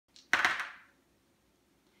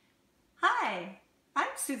Hi, I'm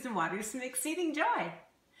Susan Waters from Exceeding Joy.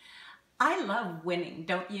 I love winning,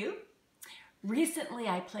 don't you? Recently,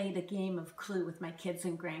 I played a game of Clue with my kids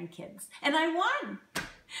and grandkids, and I won.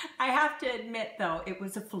 I have to admit, though, it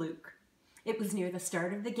was a fluke. It was near the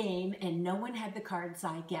start of the game, and no one had the cards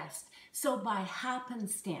I guessed, so by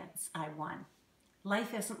happenstance, I won.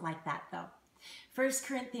 Life isn't like that, though. 1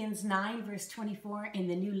 Corinthians 9 verse 24 in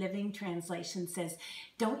the New Living Translation says,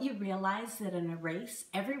 "Don't you realize that in a race,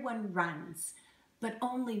 everyone runs, but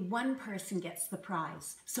only one person gets the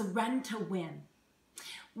prize, so run to win."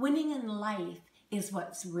 Winning in life is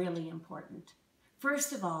what's really important.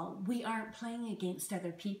 First of all, we aren't playing against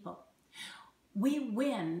other people. We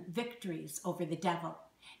win victories over the devil,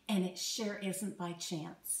 and it sure isn't by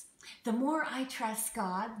chance. The more I trust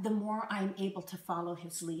God, the more I'm able to follow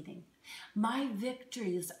his leading. My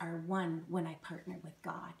victories are won when I partner with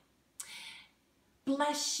God.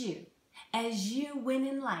 Bless you as you win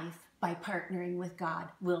in life by partnering with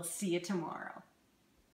God. We'll see you tomorrow.